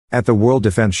At the World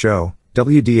Defense Show,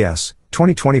 WDS,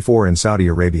 2024 in Saudi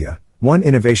Arabia, one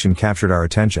innovation captured our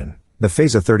attention: the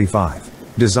Phasa 35.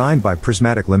 Designed by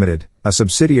Prismatic Limited, a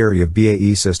subsidiary of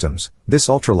BAE Systems, this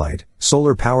ultralight,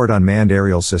 solar-powered unmanned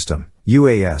aerial system,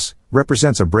 UAS,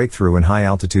 represents a breakthrough in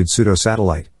high-altitude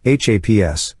pseudo-satellite,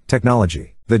 HAPS,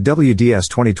 technology. The WDS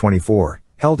 2024,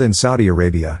 held in Saudi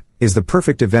Arabia, is the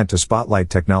perfect event to spotlight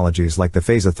technologies like the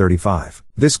Phasa 35.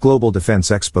 This global defense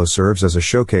expo serves as a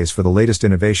showcase for the latest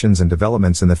innovations and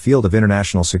developments in the field of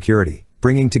international security,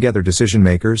 bringing together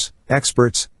decision-makers,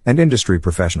 experts, and industry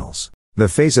professionals. The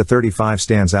Phasa 35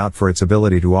 stands out for its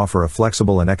ability to offer a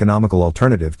flexible and economical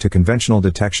alternative to conventional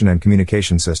detection and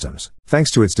communication systems.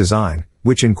 Thanks to its design,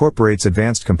 which incorporates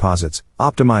advanced composites,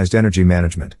 optimized energy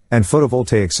management, and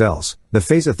photovoltaic cells, the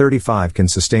Phasa 35 can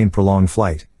sustain prolonged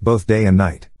flight, both day and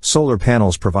night. Solar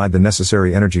panels provide the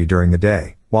necessary energy during the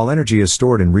day, while energy is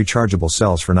stored in rechargeable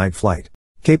cells for night flight.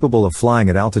 Capable of flying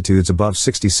at altitudes above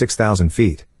 66,000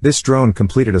 feet, this drone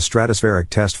completed a stratospheric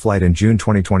test flight in June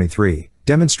 2023,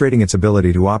 demonstrating its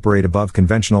ability to operate above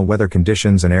conventional weather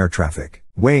conditions and air traffic.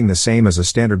 Weighing the same as a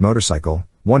standard motorcycle,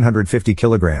 150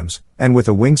 kilograms, and with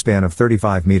a wingspan of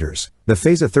 35 meters, the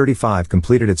Phasa 35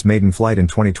 completed its maiden flight in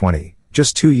 2020,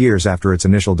 just 2 years after its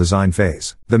initial design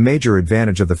phase. The major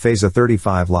advantage of the Phasa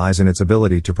 35 lies in its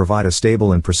ability to provide a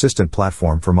stable and persistent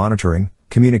platform for monitoring,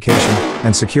 communication,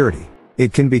 and security.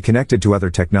 It can be connected to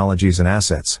other technologies and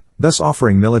assets, thus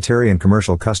offering military and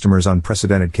commercial customers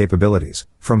unprecedented capabilities,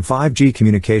 from 5G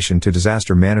communication to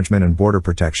disaster management and border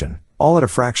protection, all at a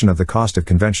fraction of the cost of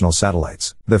conventional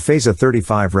satellites. The Phasa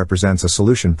 35 represents a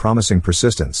solution promising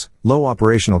persistence, low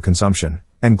operational consumption,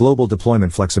 and global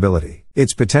deployment flexibility.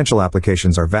 Its potential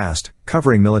applications are vast,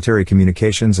 covering military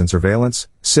communications and surveillance,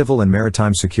 civil and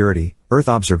maritime security, Earth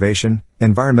observation,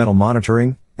 environmental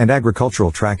monitoring, and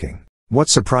agricultural tracking. What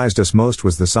surprised us most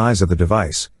was the size of the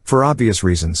device. For obvious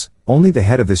reasons, only the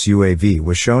head of this UAV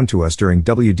was shown to us during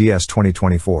WDS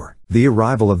 2024. The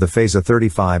arrival of the Phasa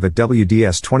 35 at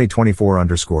WDS 2024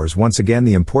 underscores once again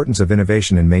the importance of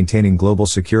innovation in maintaining global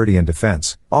security and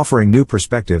defense, offering new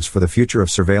perspectives for the future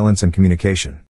of surveillance and communication.